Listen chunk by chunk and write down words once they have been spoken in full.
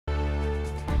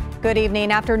Good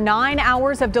evening. After 9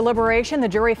 hours of deliberation, the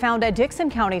jury found a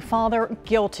Dickson County father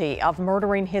guilty of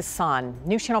murdering his son.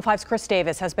 News Channel 5's Chris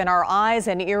Davis has been our eyes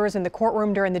and ears in the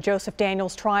courtroom during the Joseph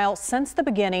Daniels trial since the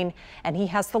beginning, and he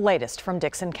has the latest from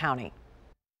Dickson County.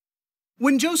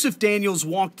 When Joseph Daniels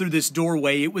walked through this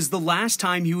doorway, it was the last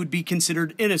time he would be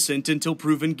considered innocent until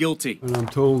proven guilty. And I'm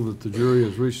told that the jury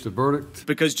has reached a verdict.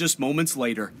 Because just moments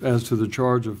later, as to the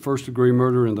charge of first-degree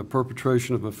murder and the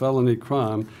perpetration of a felony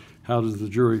crime, how does the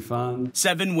jury find?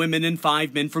 7 women and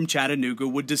 5 men from Chattanooga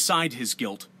would decide his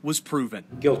guilt was proven.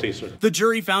 Guilty, sir. The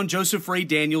jury found Joseph Ray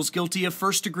Daniels guilty of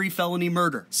first-degree felony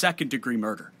murder, second-degree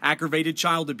murder, aggravated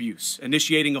child abuse,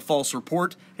 initiating a false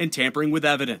report, and tampering with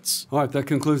evidence. All right, that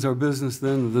concludes our business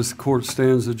then. This court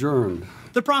stands adjourned.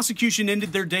 The prosecution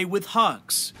ended their day with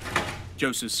hugs.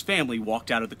 Joseph's family walked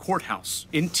out of the courthouse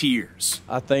in tears.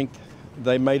 I think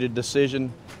they made a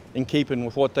decision in keeping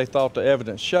with what they thought the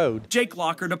evidence showed. Jake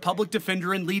Lockard, a public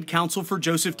defender and lead counsel for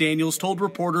Joseph Daniels, told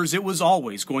reporters it was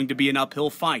always going to be an uphill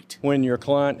fight. When your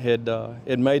client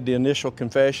had made the initial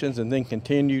confessions and then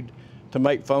continued to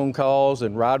make phone calls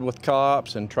and ride with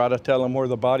cops and try to tell them where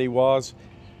the body was,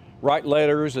 write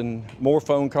letters and more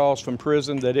phone calls from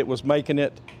prison, that it was making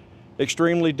it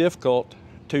extremely difficult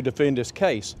to defend his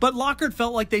case. But Lockard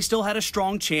felt like they still had a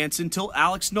strong chance until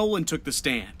Alex Nolan took the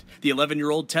stand. The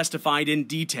 11-year-old testified in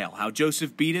detail how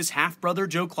Joseph beat his half-brother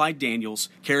Joe Clyde Daniels,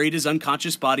 carried his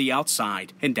unconscious body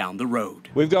outside and down the road.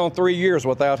 We've gone 3 years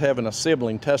without having a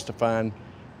sibling testifying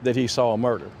that he saw a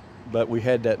murder, but we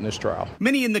had that in this trial.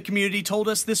 Many in the community told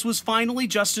us this was finally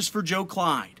justice for Joe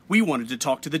Clyde. We wanted to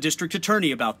talk to the district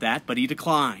attorney about that, but he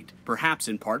declined, perhaps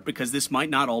in part because this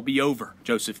might not all be over.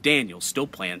 Joseph Daniels still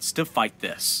plans to fight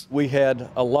this. We had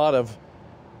a lot of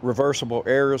reversible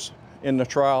errors in the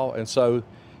trial, and so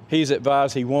he's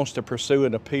advised he wants to pursue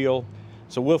an appeal.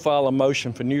 So we'll file a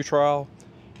motion for new trial,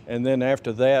 and then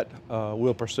after that,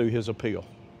 we'll pursue his appeal.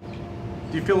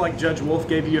 Do you feel like Judge Wolf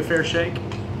gave you a fair shake?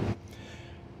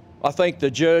 I think the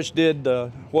judge did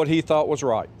what he thought was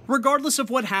right. Regardless of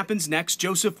what happens next,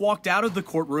 Joseph walked out of the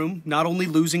courtroom not only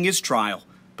losing his trial,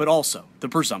 but also the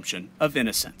presumption of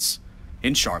innocence.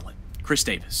 In Charlotte, Chris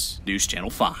Davis, News Channel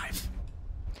 5.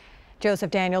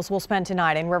 Joseph Daniels will spend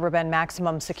tonight in Riverbend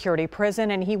Maximum Security Prison,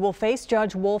 and he will face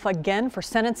Judge Wolf again for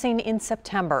sentencing in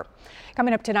September.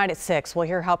 Coming up tonight at 6, we'll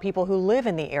hear how people who live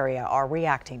in the area are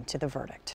reacting to the verdict.